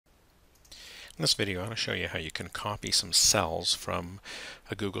In this video, I want to show you how you can copy some cells from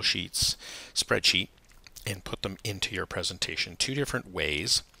a Google Sheets spreadsheet and put them into your presentation. Two different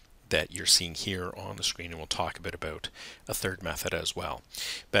ways that you're seeing here on the screen, and we'll talk a bit about a third method as well.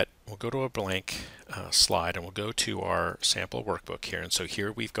 But we'll go to a blank slide and we'll go to our sample workbook here. And so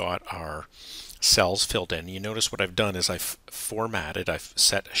here we've got our cells filled in. You notice what I've done is I've formatted, I've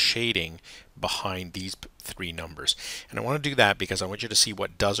set a shading behind these three numbers. And I want to do that because I want you to see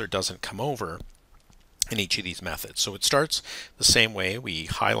what does or doesn't come over in each of these methods. So it starts the same way. We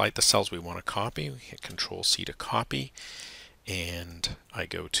highlight the cells we want to copy. We hit Control C to copy. And I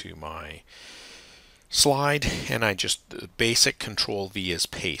go to my slide and I just basic Control V is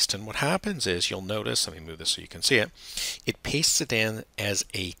paste. And what happens is you'll notice, let me move this so you can see it, it pastes it in as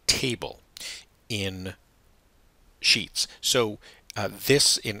a table in Sheets. So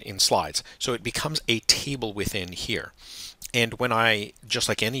this in Slides. So it becomes a table within here. And when I, just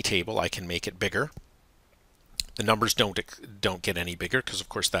like any table, I can make it bigger. The numbers don't get any bigger because of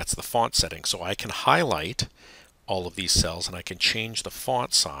course that's the font setting. So I can highlight all of these cells and I can change the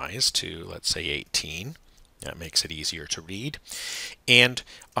font size to, let's say, 18. That makes it easier to read. And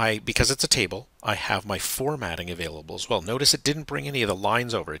because it's a table, I have my formatting available as well. Notice it didn't bring any of the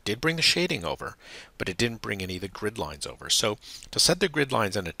lines over. It did bring the shading over, but it didn't bring any of the grid lines over. So to set the grid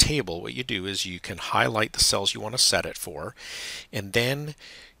lines in a table, what you do is you can highlight the cells you want to set it for, and then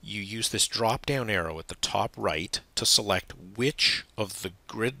you use this drop down arrow at the top right to select which of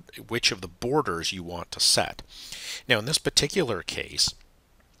the borders you want to set. Now in this particular case,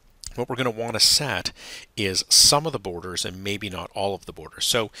 what we're going to want to set is some of the borders and maybe not all of the borders.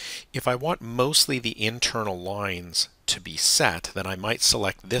 So if I want mostly the internal lines to be set, then I might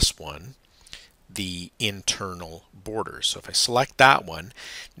select this one, the internal borders. So if I select that one,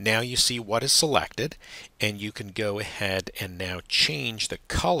 now you see what is selected, and you can go ahead and now change the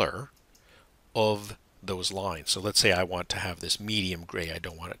color of those lines. So let's say I want to have this medium gray. I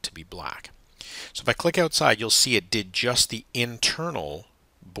don't want it to be black. So if I click outside, you'll see it did just the internal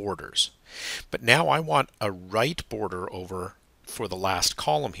borders. But now I want a right border over for the last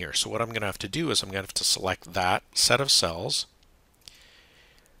column here. So what I'm going to have to do is I'm going to have to select that set of cells,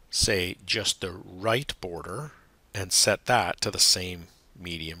 say just the right border, and set that to the same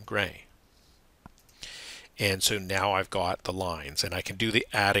medium gray. And so now I've got the lines, and I can do the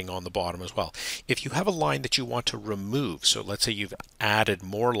adding on the bottom as well. If you have a line that you want to remove, so let's say you've added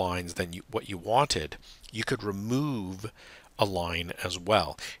more lines than what you wanted, you could remove a line as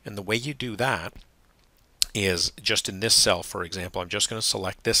well. And the way you do that is just in this cell, for example, I'm just going to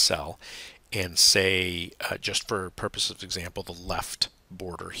select this cell and say, just for purposes of example, the left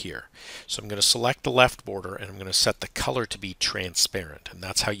border here. So I'm going to select the left border and I'm going to set the color to be transparent, and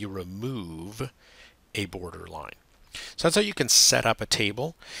that's how you remove a border line. So that's how you can set up a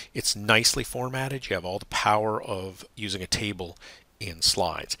table. It's nicely formatted. You have all the power of using a table in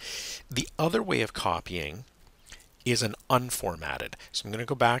Slides. The other way of copying is an unformatted. So I'm going to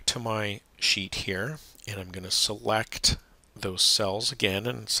go back to my sheet here and I'm going to select those cells again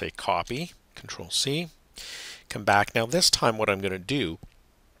and say copy, Control C, come back. Now this time what I'm going to do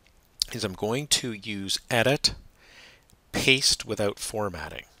is I'm going to use edit, paste without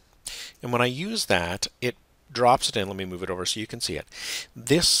formatting. And when I use that, it drops it in. Let me move it over so you can see it.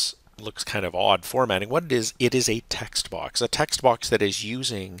 This looks kind of odd formatting. What it is a text box that is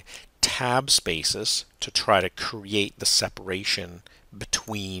using tab spaces to try to create the separation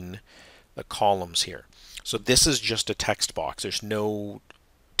between the columns here. So this is just a text box. There's no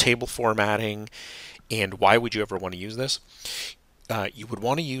table formatting. And why would you ever want to use this? You would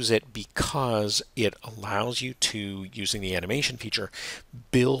want to use it because it allows you to, using the animation feature,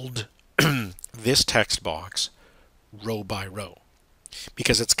 build this text box row by row,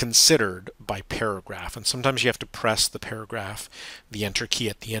 because it's considered by paragraph, and sometimes you have to press the paragraph, the enter key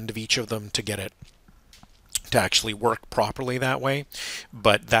at the end of each of them to get it to actually work properly that way,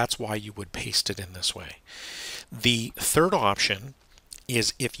 but that's why you would paste it in this way. The third option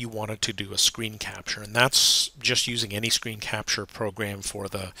is if you wanted to do a screen capture, and that's just using any screen capture program for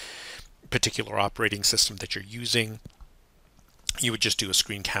the particular operating system that you're using. You would just do a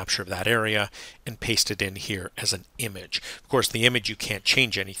screen capture of that area and paste it in here as an image. Of course, the image you can't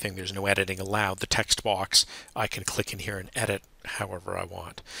change anything. There's no editing allowed. The text box, I can click in here and edit however I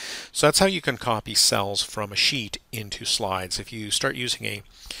want. So that's how you can copy cells from a sheet into Slides. If you start using a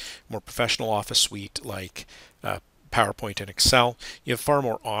more professional office suite like PowerPoint and Excel, you have far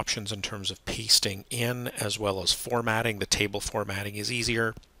more options in terms of pasting in as well as formatting. The table formatting is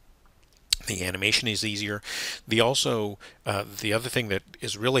easier. The animation is easier. The other thing that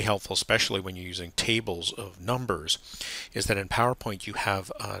is really helpful, especially when you're using tables of numbers, is that in PowerPoint you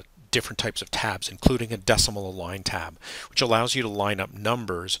have different types of tabs, including a decimal align tab, which allows you to line up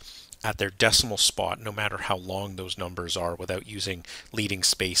numbers at their decimal spot no matter how long those numbers are without using leading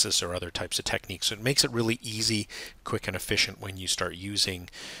spaces or other types of techniques. So it makes it really easy, quick, and efficient when you start using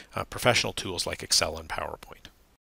professional tools like Excel and PowerPoint.